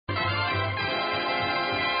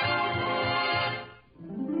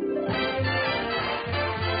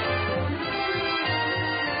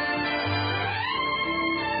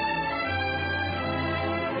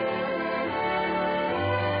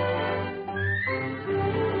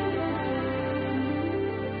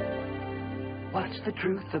What's the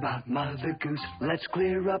truth about Mother Goose? Let's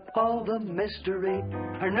clear up all the mystery.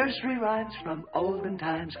 Her nursery rhymes from olden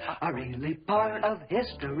times are really part of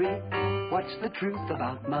history. What's the truth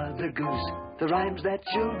about Mother Goose? The rhymes that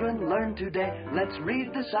children learn today. Let's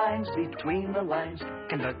read the signs between the lines.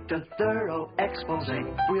 Conduct a thorough expose.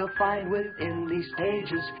 We'll find within these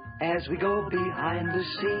pages as we go behind the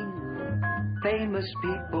scene. Famous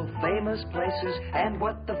people, famous places, and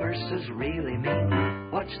what the verses really mean.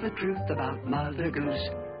 What's the truth about Mother Goose?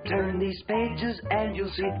 Turn these pages and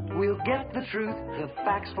you'll see. We'll get the truth, the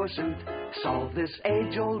facts forsooth. Solve this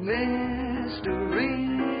age-old mystery.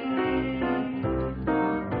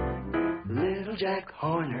 Little Jack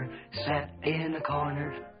Horner sat in a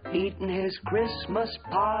corner, eating his Christmas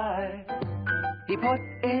pie. He put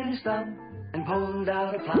in his thumb and pulled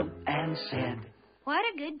out a plum and said, "What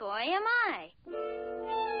a good boy am I."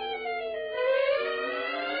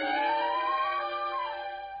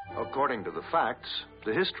 According to the facts,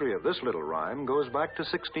 the history of this little rhyme goes back to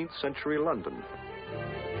 16th century London.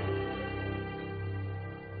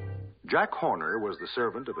 Jack Horner was the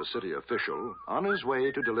servant of a city official on his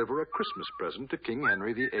way to deliver a Christmas present to King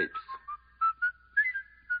Henry VIII.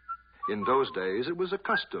 In those days, it was a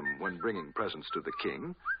custom when bringing presents to the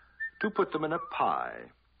king to put them in a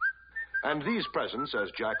pie. And these presents,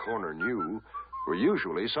 as Jack Horner knew, were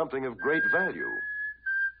usually something of great value.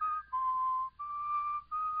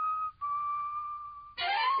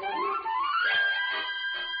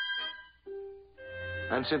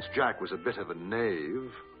 And since Jack was a bit of a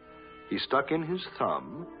knave, he stuck in his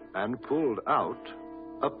thumb and pulled out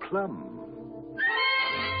a plum.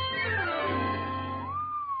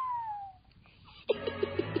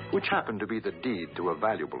 Which happened to be the deed to a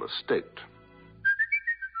valuable estate.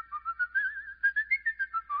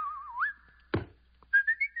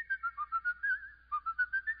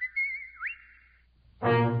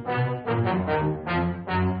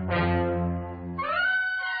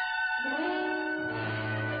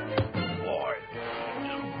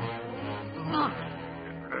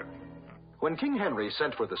 When King Henry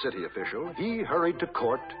sent for the city official, he hurried to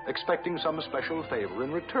court, expecting some special favor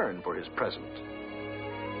in return for his present.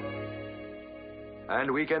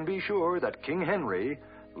 And we can be sure that King Henry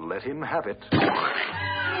let him have it.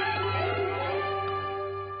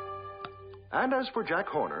 And as for Jack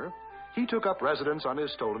Horner, he took up residence on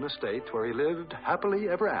his stolen estate, where he lived happily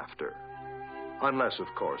ever after. Unless,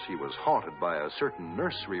 of course, he was haunted by a certain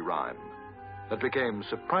nursery rhyme that became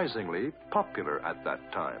surprisingly popular at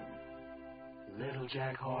that time. Little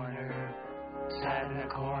Jack Horner sat in a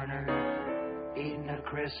corner, eating a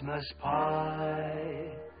Christmas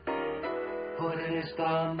pie. Put in his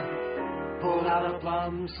thumb, pulled out a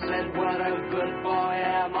plum, said, "What a good boy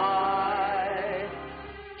am I."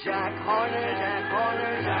 Jack Horner, Jack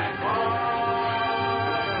Horner, Jack Horner.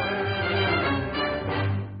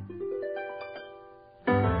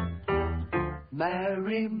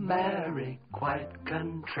 Mary, Mary, quite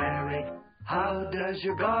contrary, how does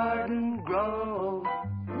your garden grow?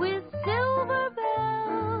 With silver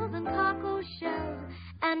bells and cockle shells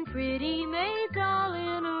and pretty maids all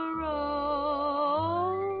in a row.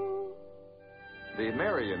 The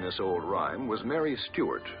Mary in this old rhyme was Mary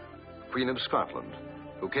Stuart, Queen of Scotland,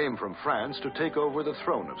 who came from France to take over the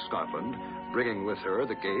throne of Scotland, bringing with her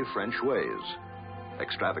the gay French ways,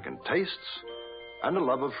 extravagant tastes, and a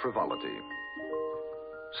love of frivolity.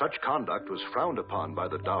 Such conduct was frowned upon by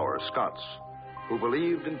the dour Scots, who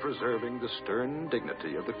believed in preserving the stern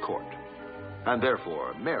dignity of the court. And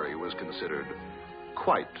therefore, Mary was considered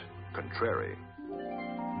quite contrary.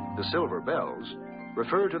 The silver bells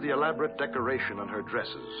refer to the elaborate decoration on her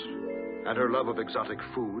dresses, and her love of exotic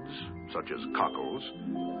foods, such as cockles,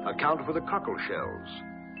 account for the cockle shells.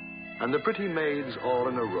 And the pretty maids all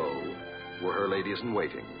in a row were her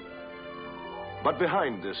ladies-in-waiting. But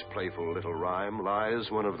behind this playful little rhyme lies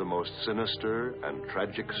one of the most sinister and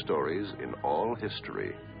tragic stories in all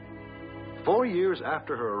history. 4 years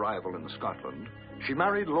after her arrival in Scotland, she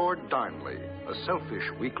married Lord Darnley, a selfish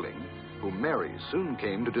weakling whom Mary soon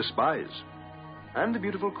came to despise. And the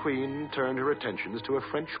beautiful queen turned her attentions to a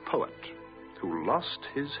French poet who lost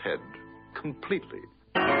his head completely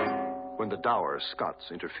when the dour Scots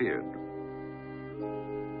interfered.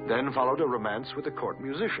 Then followed a romance with a court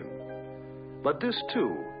musician. But this,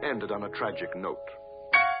 too, ended on a tragic note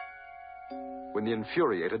when the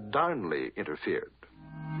infuriated Darnley interfered.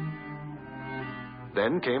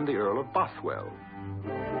 Then came the Earl of Bothwell.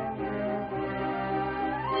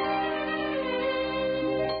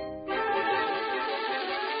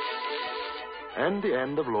 And the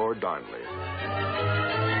end of Lord Darnley.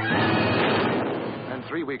 And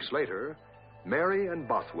 3 weeks later, Mary and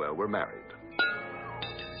Bothwell were married.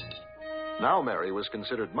 Now Mary was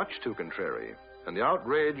considered much too contrary, and the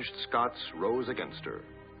outraged Scots rose against her,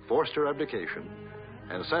 forced her abdication,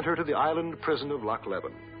 and sent her to the island prison of Loch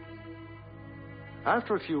Leven.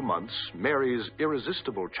 After a few months, Mary's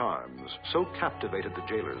irresistible charms so captivated the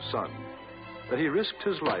jailer's son that he risked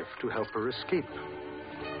his life to help her escape.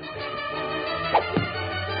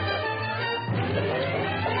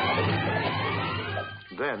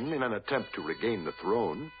 Then, in an attempt to regain the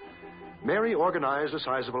throne, Mary organized a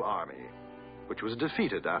sizable army, which was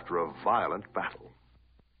defeated after a violent battle.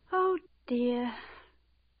 Oh, dear.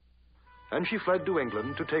 And she fled to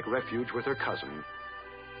England to take refuge with her cousin,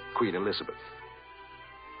 Queen Elizabeth.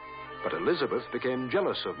 But Elizabeth became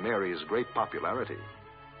jealous of Mary's great popularity.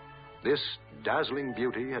 This dazzling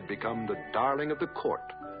beauty had become the darling of the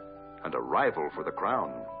court and a rival for the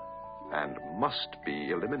crown, and must be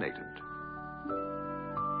eliminated.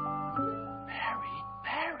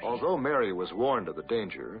 Mary. Although Mary was warned of the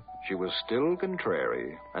danger, she was still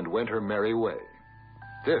contrary and went her merry way.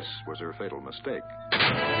 This was her fatal mistake.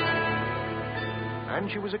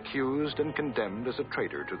 And she was accused and condemned as a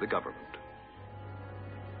traitor to the government.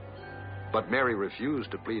 But Mary refused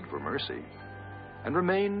to plead for mercy and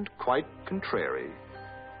remained quite contrary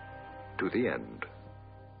to the end.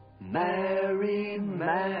 Mary,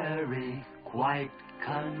 Mary, quite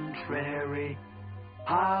contrary,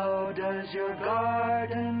 how does your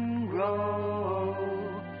garden grow?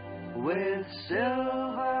 With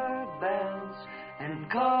silver bells and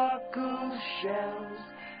cuckoo shells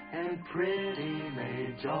and pretty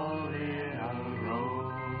maids all in a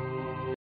row.